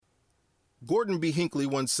Gordon B. Hinckley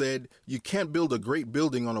once said, "You can't build a great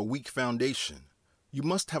building on a weak foundation. You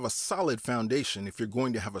must have a solid foundation if you're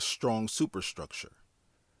going to have a strong superstructure."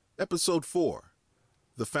 Episode 4,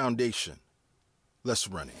 The Foundation. Let's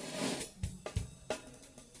run it.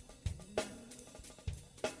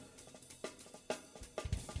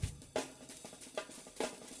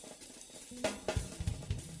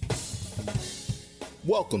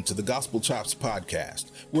 Welcome to the GospelChops podcast,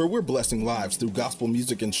 where we're blessing lives through gospel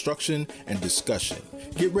music instruction and discussion.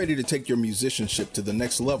 Get ready to take your musicianship to the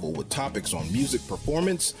next level with topics on music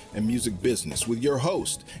performance and music business with your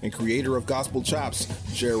host and creator of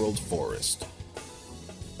GospelChops, Gerald Forrest.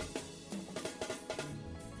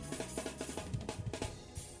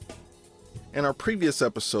 In our previous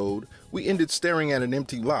episode, we ended staring at an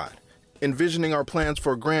empty lot, envisioning our plans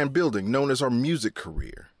for a grand building known as our music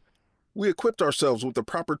career. We equipped ourselves with the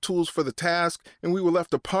proper tools for the task, and we were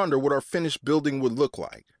left to ponder what our finished building would look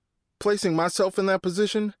like. Placing myself in that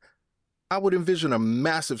position, I would envision a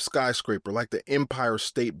massive skyscraper like the Empire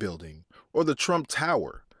State Building or the Trump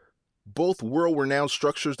Tower, both world-renowned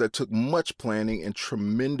structures that took much planning and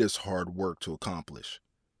tremendous hard work to accomplish.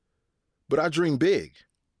 But I dream big.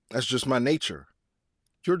 That's just my nature.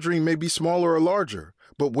 Your dream may be smaller or larger,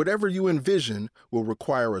 but whatever you envision will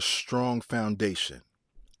require a strong foundation.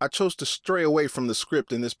 I chose to stray away from the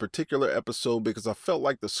script in this particular episode because I felt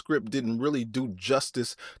like the script didn't really do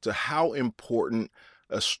justice to how important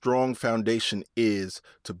a strong foundation is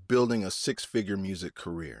to building a six-figure music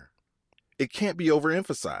career. It can't be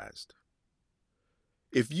overemphasized.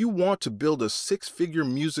 If you want to build a six-figure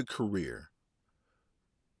music career,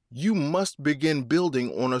 you must begin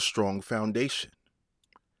building on a strong foundation.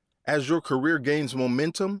 As your career gains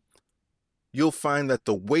momentum, you'll find that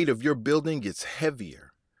the weight of your building gets heavier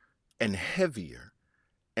and heavier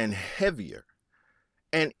and heavier,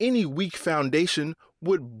 and any weak foundation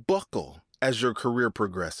would buckle as your career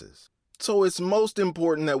progresses. So it's most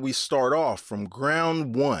important that we start off from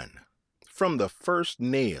ground one, from the first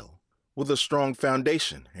nail, with a strong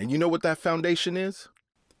foundation. And you know what that foundation is?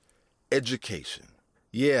 Education.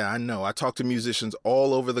 Yeah, I know. I talk to musicians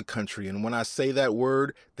all over the country, and when I say that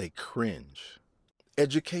word, they cringe.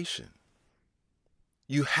 Education.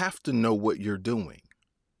 You have to know what you're doing.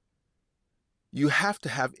 You have to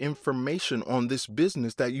have information on this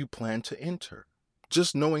business that you plan to enter.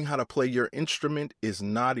 Just knowing how to play your instrument is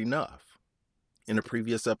not enough. In a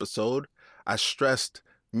previous episode, I stressed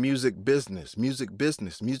music business, music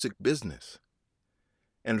business, music business.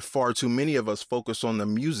 And far too many of us focus on the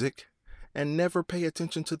music and never pay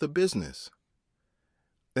attention to the business.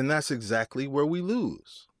 And that's exactly where we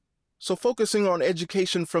lose. So focusing on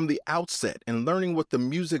education from the outset and learning what the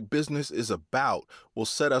music business is about will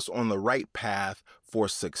set us on the right path for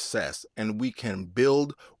success. And we can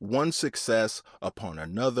build one success upon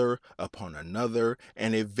another,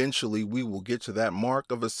 and eventually we will get to that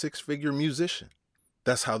mark of a six-figure musician.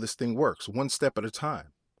 That's how this thing works, one step at a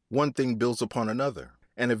time. One thing builds upon another,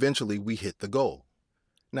 and eventually we hit the goal.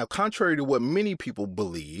 Now, contrary to what many people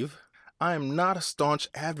believe, I am not a staunch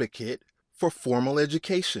advocate for formal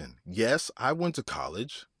education. Yes, I went to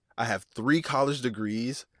college. I have 3 college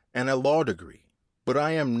degrees and a law degree. But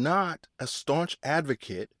I am not a staunch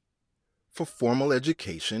advocate for formal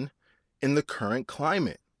education in the current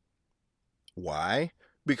climate. Why?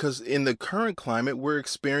 Because in the current climate, we're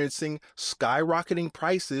experiencing skyrocketing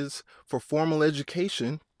prices for formal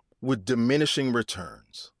education with diminishing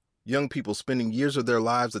returns. Young people spending years of their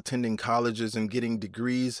lives attending colleges and getting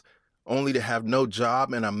degrees only to have no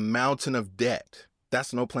job and a mountain of debt.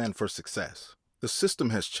 That's no plan for success. The system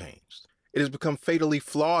has changed. It has become fatally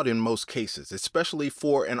flawed in most cases, especially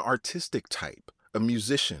for an artistic type, a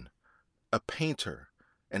musician, a painter,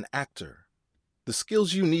 an actor. The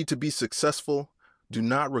skills you need to be successful do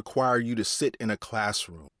not require you to sit in a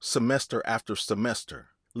classroom, semester after semester,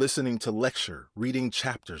 listening to lecture, reading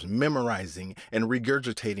chapters, memorizing, and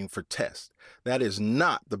regurgitating for tests. That is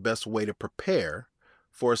not the best way to prepare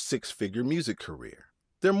for a six-figure music career.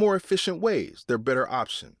 There are more efficient ways. There are better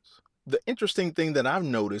options. The interesting thing that I've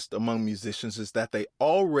noticed among musicians is that they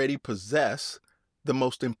already possess the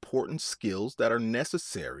most important skills that are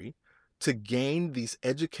necessary to gain these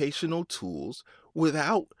educational tools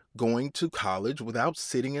without going to college, without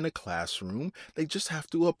sitting in a classroom. They just have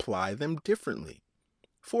to apply them differently.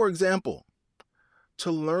 For example,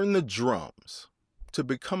 to learn the drums, to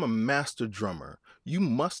become a master drummer, you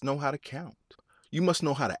must know how to count. You must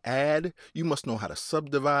know how to add. You must know how to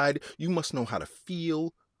subdivide. You must know how to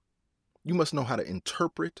feel. You must know how to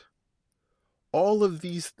interpret. All of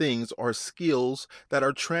these things are skills that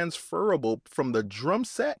are transferable from the drum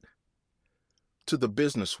set to the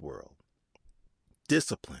business world.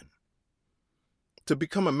 Discipline. To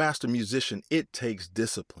become a master musician, it takes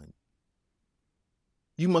discipline.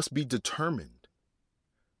 You must be determined.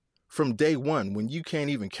 From day one, when you can't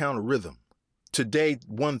even count a rhythm, to day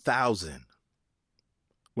 1,000,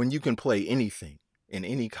 when you can play anything in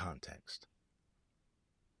any context.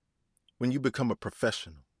 When you become a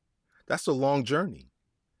professional, that's a long journey.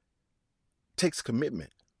 It takes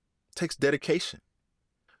commitment, it takes dedication.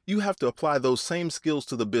 You have to apply those same skills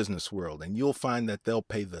to the business world, and you'll find that they'll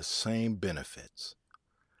pay the same benefits.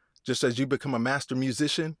 Just as you become a master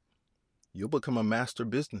musician, you'll become a master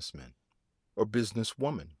businessman or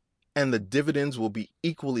businesswoman, and the dividends will be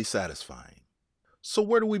equally satisfying. So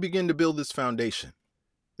where do we begin to build this foundation?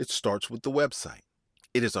 It starts with the website.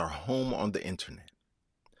 It is our home on the internet.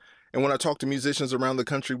 And when I talk to musicians around the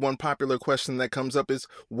country, one popular question that comes up is,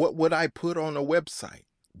 what would I put on a website?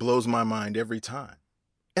 Blows my mind every time.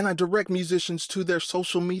 And I direct musicians to their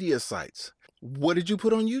social media sites. What did you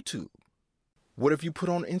put on YouTube? What have you put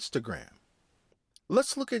on Instagram?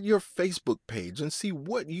 Let's look at your Facebook page and see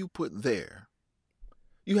what you put there.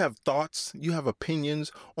 You have thoughts, you have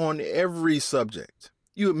opinions on every subject.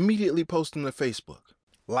 You immediately post them to Facebook.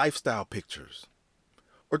 Lifestyle pictures,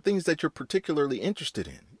 or things that you're particularly interested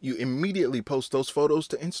in. You immediately post those photos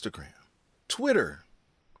to Instagram. Twitter,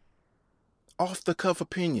 off-the-cuff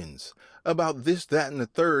opinions about this, that, and the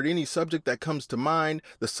third, any subject that comes to mind,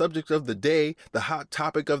 the subject of the day, the hot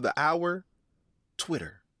topic of the hour.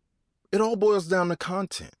 Twitter. It all boils down to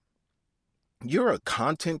content. You're a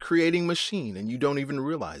content creating machine and you don't even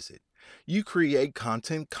realize it. You create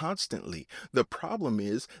content constantly. The problem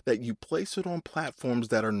is that you place it on platforms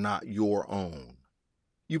that are not your own.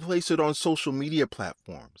 You place it on social media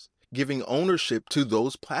platforms, giving ownership to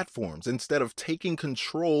those platforms instead of taking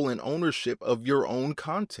control and ownership of your own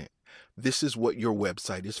content. This is what your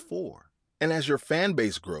website is for. And as your fan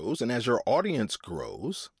base grows and as your audience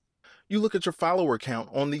grows, you look at your follower count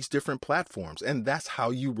on these different platforms, and that's how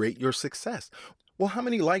you rate your success. Well, how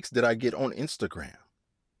many likes did I get on Instagram?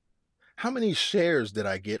 How many shares did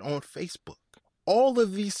I get on Facebook? All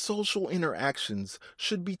of these social interactions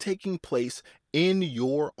should be taking place in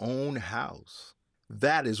your own house.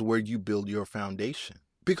 That is where you build your foundation.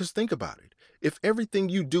 Because think about it. If everything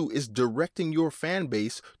you do is directing your fan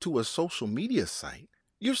base to a social media site,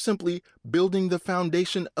 you're simply building the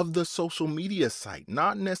foundation of the social media site,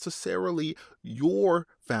 not necessarily your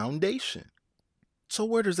foundation. So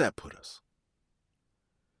where does that put us?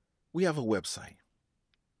 We have a website.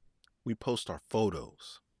 We post our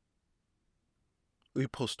photos. We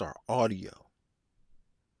post our audio.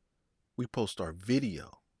 We post our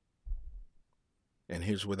video. And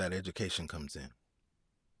here's where that education comes in.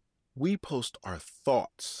 We post our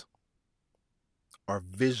thoughts, our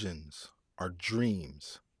visions, our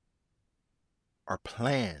dreams, our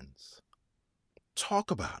plans. Talk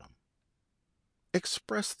about them.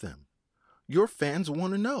 Express them. Your fans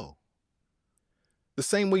want to know. The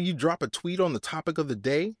same way you drop a tweet on the topic of the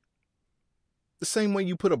day, the same way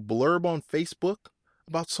you put a blurb on Facebook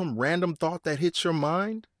about some random thought that hits your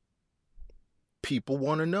mind, people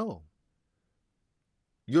want to know.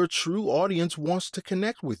 Your true audience wants to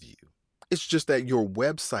connect with you. It's just that your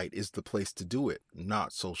website is the place to do it,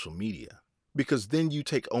 not social media. Because then you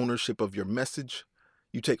take ownership of your message,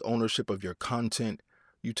 you take ownership of your content,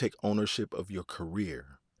 you take ownership of your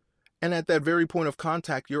career. And at that very point of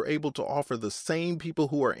contact, you're able to offer the same people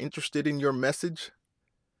who are interested in your message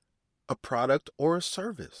a product or a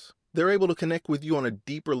service. They're able to connect with you on a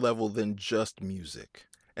deeper level than just music.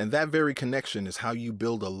 And that very connection is how you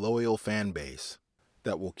build a loyal fan base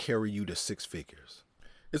that will carry you to six figures.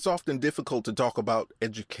 It's often difficult to talk about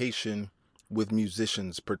education with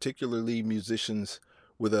musicians, particularly musicians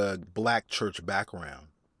with a black church background,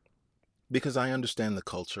 because I understand the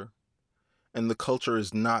culture, and the culture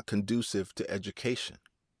is not conducive to education.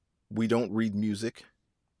 We don't read music,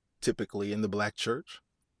 typically in the black church.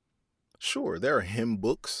 Sure, there are hymn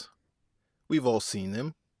books. We've all seen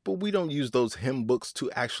them, but we don't use those hymn books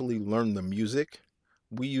to actually learn the music.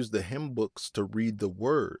 We use the hymn books to read the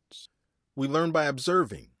words. We learn by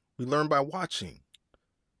observing. We learn by watching.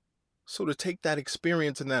 So to take that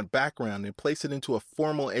experience and that background and place it into a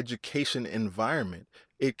formal education environment,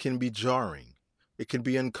 it can be jarring. It can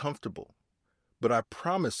be uncomfortable. But I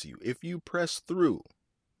promise you, if you press through,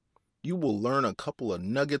 you will learn a couple of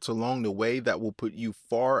nuggets along the way that will put you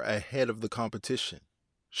far ahead of the competition.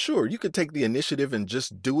 Sure, you could take the initiative and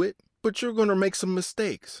just do it, but you're going to make some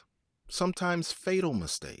mistakes, sometimes fatal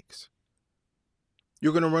mistakes.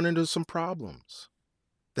 You're going to run into some problems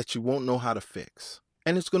that you won't know how to fix.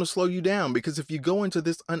 And it's going to slow you down because if you go into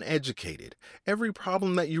this uneducated, every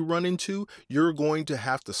problem that you run into, you're going to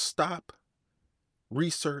have to stop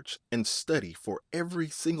research, and study for every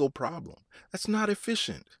single problem. That's not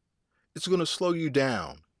efficient. It's going to slow you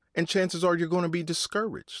down, and chances are you're going to be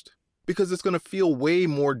discouraged because it's going to feel way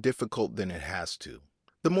more difficult than it has to.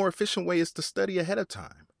 The more efficient way is to study ahead of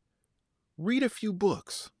time. Read a few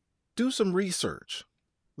books. Do some research.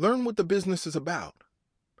 Learn what the business is about.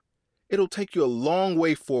 It'll take you a long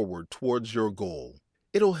way forward towards your goal.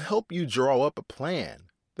 It'll help you draw up a plan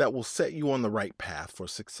that will set you on the right path for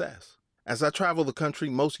success. As I travel the country,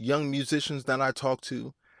 most young musicians that I talk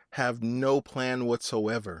to have no plan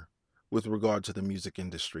whatsoever with regard to the music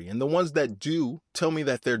industry. And the ones that do tell me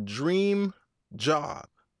that their dream job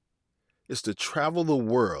is to travel the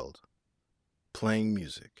world playing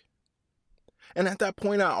music. And at that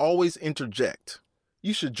point, I always interject.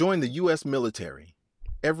 You should join the U.S. military.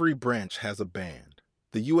 Every branch has a band.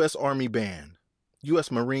 The U.S. Army Band,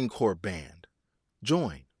 U.S. Marine Corps Band.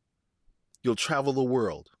 Join. You'll travel the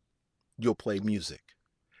world. You'll play music.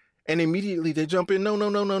 And immediately they jump in,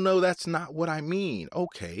 no, that's not what I mean.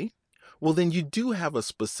 Okay, well then you do have a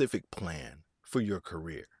specific plan for your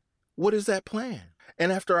career. What is that plan?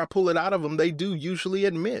 And after I pull it out of them, they do usually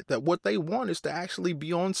admit that what they want is to actually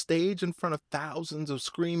be on stage in front of thousands of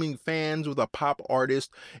screaming fans with a pop artist,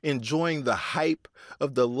 enjoying the hype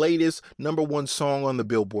of the latest #1 song on the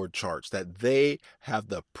Billboard charts that they have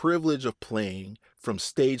the privilege of playing from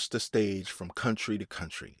stage to stage, from country to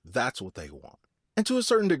country. That's what they want. And to a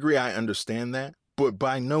certain degree, I understand that, but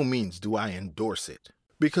by no means do I endorse it.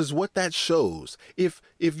 Because what that shows, if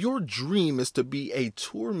your dream is to be a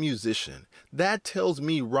tour musician, that tells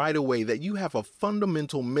me right away that you have a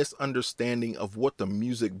fundamental misunderstanding of what the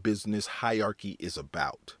music business hierarchy is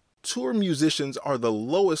about. Tour musicians are the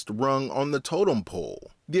lowest rung on the totem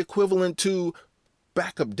pole, the equivalent to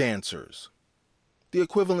backup dancers, the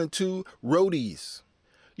equivalent to roadies.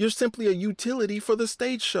 You're simply a utility for the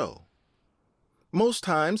stage show. Most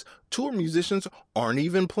times, tour musicians aren't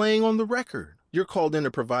even playing on the record. You're called in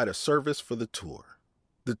to provide a service for the tour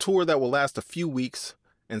that will last a few weeks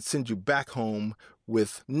and send you back home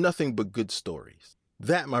with nothing but good stories.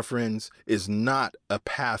 That, my friends, is not a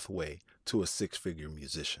pathway to a six-figure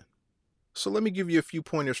musician. So let me give you a few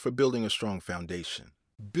pointers for building a strong foundation.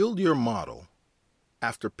 Build your model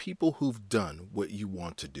after people who've done what you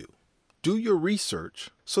want to do. Do your research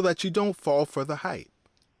so that you don't fall for the hype.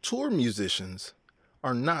 Tour musicians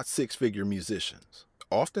are not six-figure musicians.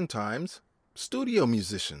 Oftentimes, studio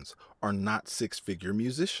musicians are not six-figure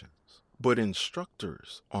musicians. But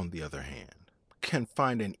instructors, on the other hand, can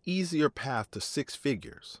find an easier path to six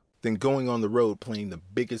figures than going on the road playing the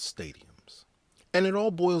biggest stadiums. And it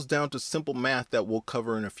all boils down to simple math that we'll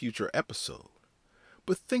cover in a future episode.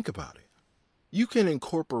 But think about it. You can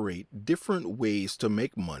incorporate different ways to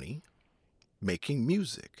make money making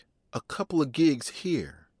music. A couple of gigs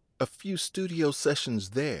here, a few studio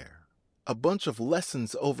sessions there, a bunch of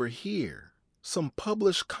lessons over here, some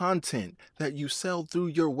published content that you sell through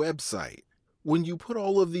your website. When you put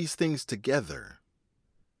all of these things together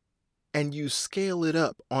and you scale it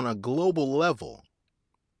up on a global level,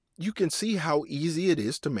 you can see how easy it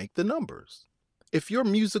is to make the numbers. If your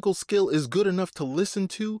musical skill is good enough to listen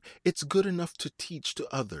to, it's good enough to teach to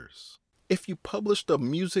others. If you published a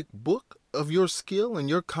music book of your skill and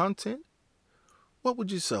your content, what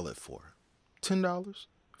would you sell it for? $10?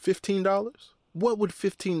 $15? What would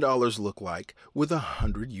 $15 look like with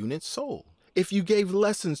 100 units sold? If you gave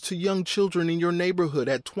lessons to young children in your neighborhood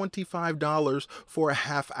at $25 for a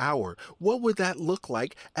half hour, what would that look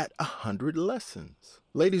like at 100 lessons?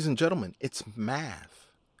 Ladies and gentlemen, it's math.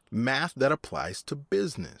 Math that applies to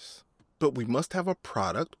business. But we must have a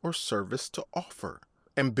product or service to offer.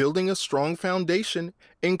 And building a strong foundation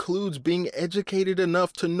includes being educated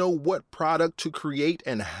enough to know what product to create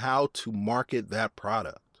and how to market that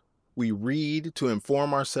product. We read to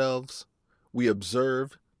inform ourselves, we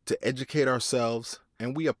observe to educate ourselves,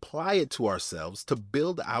 and we apply it to ourselves to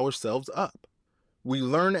build ourselves up. We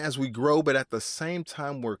learn as we grow, but at the same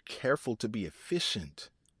time, we're careful to be efficient.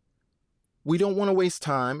 We don't want to waste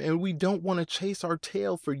time, and we don't want to chase our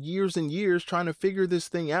tail for years and years trying to figure this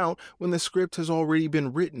thing out when the script has already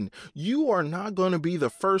been written. You are not going to be the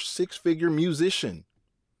first six-figure musician.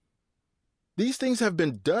 These things have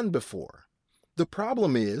been done before. The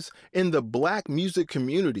problem is, in the Black music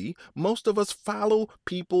community, most of us follow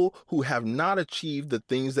people who have not achieved the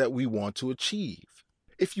things that we want to achieve.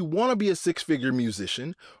 If you want to be a six-figure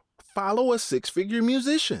musician, follow a six-figure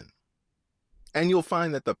musician. And you'll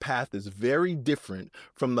find that the path is very different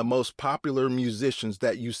from the most popular musicians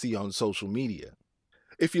that you see on social media.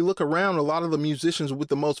 If you look around, a lot of the musicians with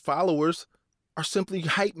the most followers are simply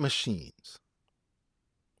hype machines.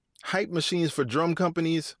 Hype machines for drum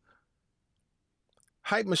companies,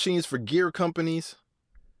 hype machines for gear companies,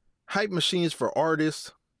 hype machines for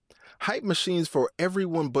artists, hype machines for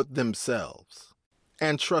everyone but themselves.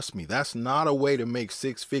 And trust me, that's not a way to make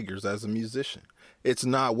six figures as a musician. It's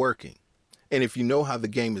not working. And if you know how the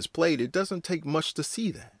game is played, it doesn't take much to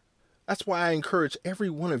see that. That's why I encourage every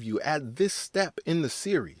one of you at this step in the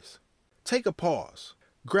series. Take a pause.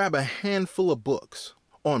 Grab a handful of books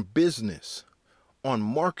on business, on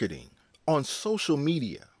marketing, on social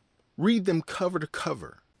media. Read them cover to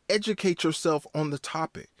cover. Educate yourself on the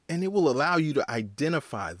topic, and it will allow you to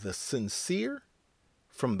identify the sincere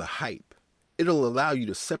from the hype. It'll allow you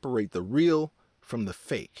to separate the real from the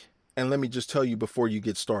fake. And let me just tell you before you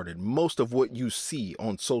get started, most of what you see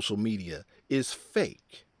on social media is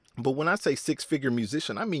fake. But when I say six-figure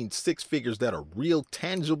musician, I mean six figures that are real,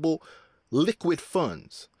 tangible, liquid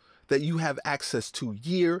funds that you have access to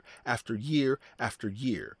year after year after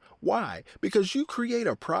year. Why? Because you create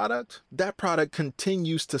a product, that product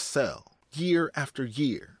continues to sell year after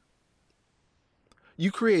year.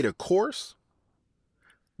 You create a course,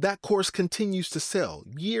 that course continues to sell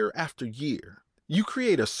year after year. You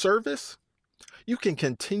create a service, you can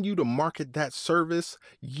continue to market that service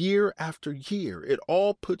year after year. It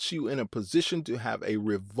all puts you in a position to have a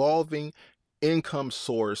revolving income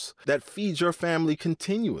source that feeds your family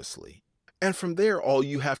continuously. And from there, all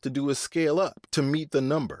you have to do is scale up to meet the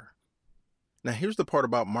number. Now, here's the part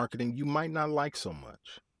about marketing you might not like so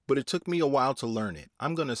much, but it took me a while to learn it.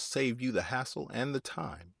 I'm going to save you the hassle and the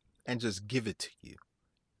time and just give it to you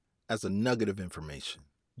as a nugget of information.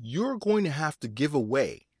 You're going to have to give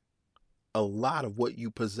away a lot of what you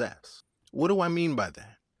possess. What do I mean by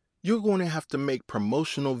that? You're going to have to make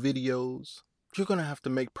promotional videos. You're going to have to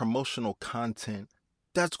make promotional content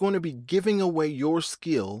that's going to be giving away your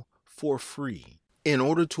skill for free in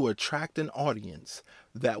order to attract an audience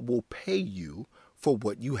that will pay you for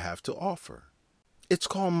what you have to offer. It's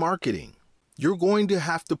called marketing. You're going to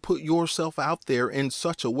have to put yourself out there in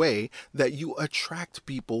such a way that you attract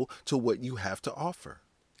people to what you have to offer.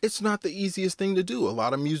 It's not the easiest thing to do. A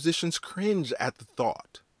lot of musicians cringe at the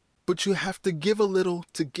thought. But you have to give a little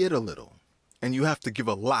to get a little. And you have to give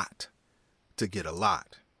a lot to get a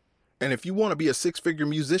lot. And if you want to be a six-figure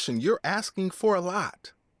musician, you're asking for a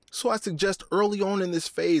lot. So I suggest early on in this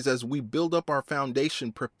phase, as we build up our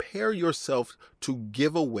foundation, prepare yourself to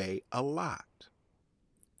give away a lot.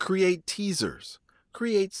 Create teasers,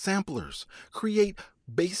 create samplers, create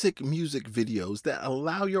basic music videos that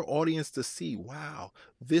allow your audience to see, wow,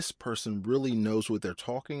 this person really knows what they're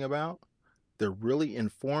talking about. They're really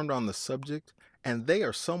informed on the subject, and they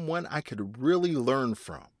are someone I could really learn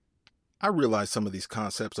from. I realize some of these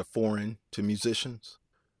concepts are foreign to musicians.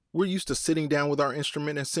 We're used to sitting down with our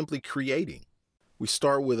instrument and simply creating. We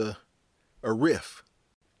start with a riff.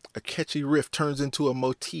 A catchy riff turns into a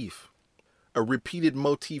motif. A repeated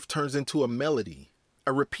motif turns into a melody.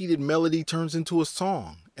 A repeated melody turns into a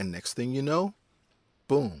song. And next thing you know,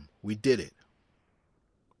 boom, we did it.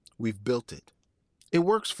 We've built it. It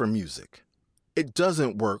works for music. It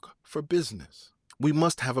doesn't work for business. We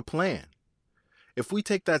must have a plan. If we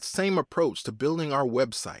take that same approach to building our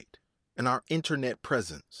website and our internet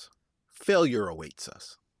presence, failure awaits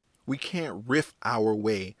us. We can't riff our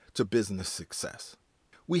way to business success.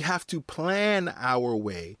 We have to plan our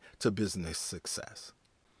way to business success.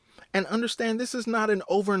 And understand this is not an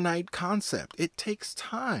overnight concept. It takes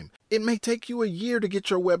time. It may take you a year to get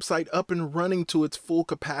your website up and running to its full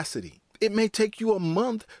capacity. It may take you a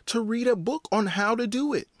month to read a book on how to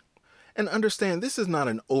do it. And understand this is not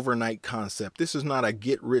an overnight concept. This is not a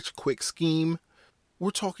get-rich-quick scheme.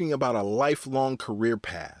 We're talking about a lifelong career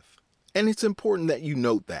path. And it's important that you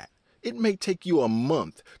note that. It may take you a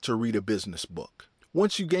month to read a business book.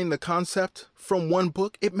 Once you gain the concept from one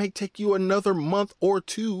book, it may take you another month or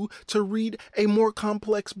two to read a more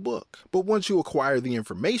complex book. But once you acquire the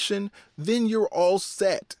information, then you're all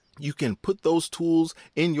set. You can put those tools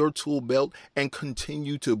in your tool belt and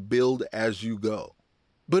continue to build as you go.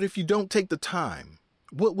 But if you don't take the time,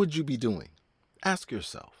 what would you be doing? Ask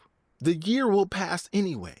yourself. The year will pass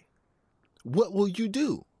anyway. What will you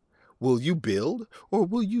do? Will you build, or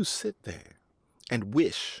will you sit there and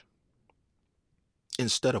wish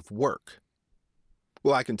instead of work?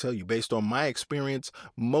 Well, I can tell you, based on my experience,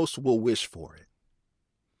 most will wish for it,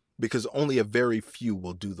 because only a very few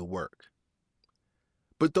will do the work.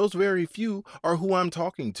 But those very few are who I'm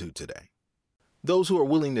talking to today. Those who are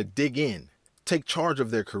willing to dig in, take charge of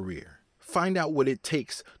their career, find out what it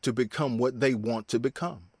takes to become what they want to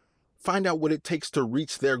become, find out what it takes to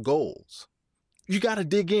reach their goals. You got to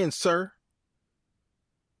dig in, sir.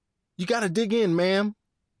 You got to dig in, ma'am.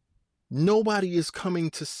 Nobody is coming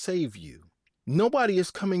to save you. Nobody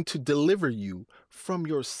is coming to deliver you from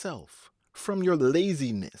yourself, from your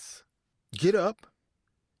laziness. Get up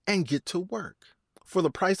and get to work. For the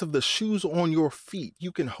price of the shoes on your feet,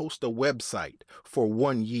 you can host a website for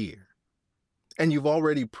 1 year. And you've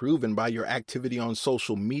already proven by your activity on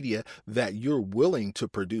social media that you're willing to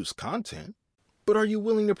produce content. But are you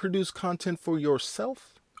willing to produce content for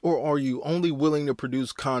yourself? Or are you only willing to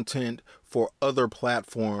produce content for other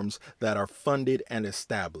platforms that are funded and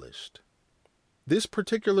established? This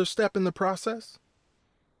particular step in the process,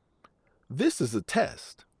 this is a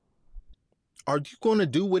test. Are you going to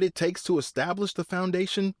do what it takes to establish the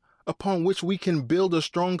foundation upon which we can build a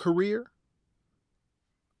strong career?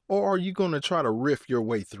 Or are you going to try to riff your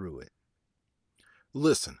way through it?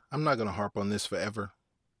 Listen, I'm not going to harp on this forever,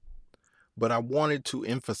 but I wanted to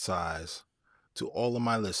emphasize to all of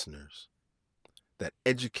my listeners that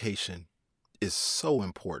education is so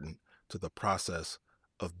important to the process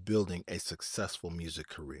of building a successful music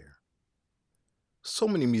career. So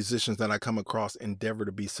many musicians that I come across endeavor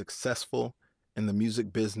to be successful in the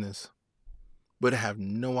music business, but have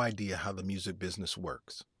no idea how the music business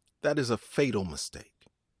works. That is a fatal mistake.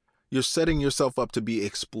 You're setting yourself up to be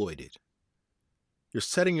exploited. You're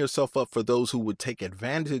setting yourself up for those who would take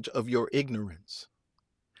advantage of your ignorance.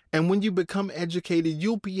 And when you become educated,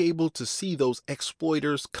 you'll be able to see those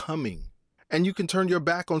exploiters coming. And you can turn your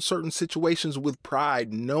back on certain situations with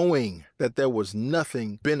pride, knowing that there was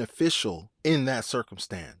nothing beneficial in that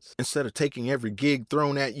circumstance. Instead of taking every gig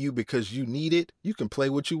thrown at you because you need it, you can play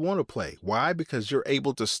what you want to play. Why? Because you're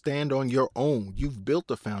able to stand on your own. You've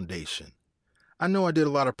built a foundation. I know I did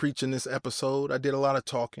a lot of preaching this episode. I did a lot of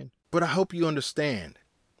talking, but I hope you understand.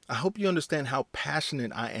 I hope you understand how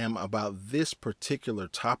passionate I am about this particular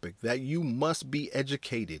topic, that you must be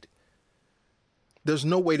educated. There's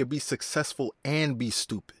no way to be successful and be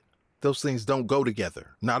stupid. Those things don't go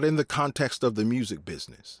together, not in the context of the music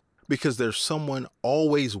business, because there's someone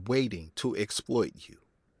always waiting to exploit you.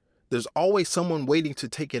 There's always someone waiting to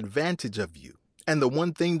take advantage of you. And the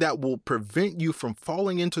one thing that will prevent you from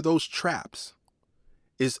falling into those traps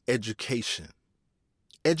is education.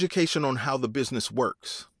 Education on how the business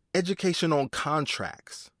works. Education on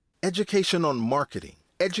contracts. Education on marketing.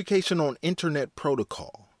 Education on internet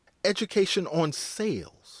protocol. Education on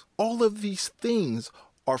sales. All of these things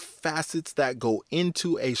are facets that go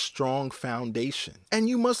into a strong foundation. And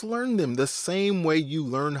you must learn them the same way you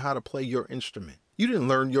learn how to play your instrument. You didn't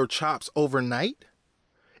learn your chops overnight.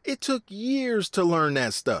 It took years to learn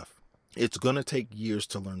that stuff. It's going to take years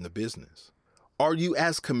to learn the business. Are you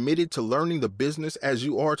as committed to learning the business as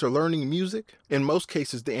you are to learning music? In most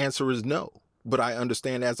cases, the answer is no. But I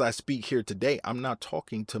understand as I speak here today, I'm not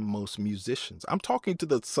talking to most musicians. I'm talking to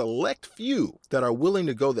the select few that are willing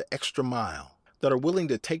to go the extra mile, that are willing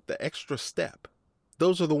to take the extra step.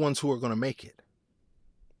 Those are the ones who are going to make it.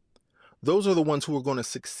 Those are the ones who are going to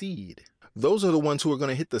succeed. Those are the ones who are going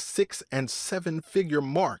to hit the 6- and 7-figure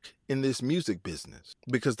mark in this music business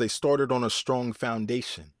because they started on a strong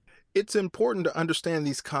foundation. It's important to understand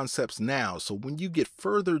these concepts now, so when you get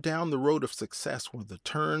further down the road of success, where the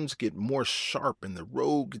turns get more sharp and the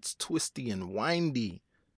road gets twisty and windy,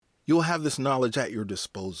 you'll have this knowledge at your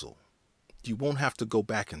disposal. You won't have to go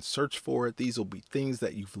back and search for it. These will be things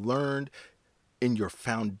that you've learned in your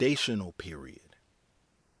foundational period.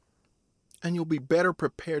 And you'll be better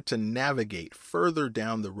prepared to navigate further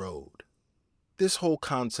down the road. This whole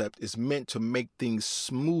concept is meant to make things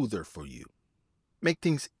smoother for you. Make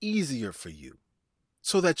things easier for you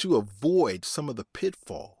so that you avoid some of the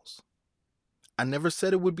pitfalls. I never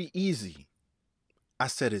said it would be easy. I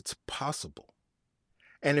said it's possible.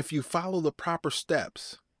 And if you follow the proper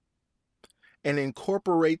steps and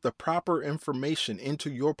incorporate the proper information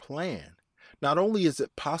into your plan, not only is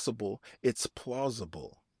it possible, it's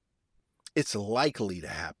plausible. It's likely to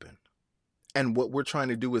happen. And what we're trying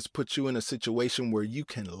to do is put you in a situation where you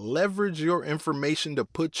can leverage your information to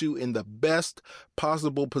put you in the best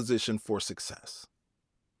possible position for success.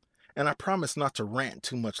 And I promise not to rant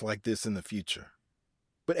too much like this in the future.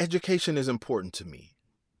 But education is important to me.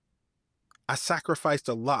 I sacrificed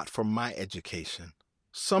a lot for my education,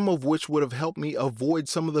 some of which would have helped me avoid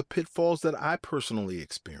some of the pitfalls that I personally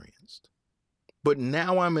experienced. But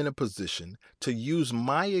now I'm in a position to use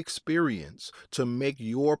my experience to make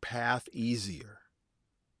your path easier.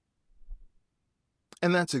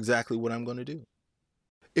 And that's exactly what I'm going to do.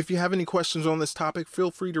 If you have any questions on this topic, feel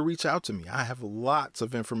free to reach out to me. I have lots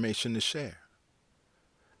of information to share.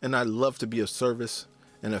 And I'd love to be of service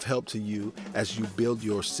and of help to you as you build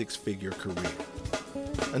your 6-figure career.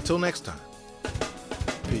 Until next time,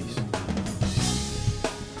 peace.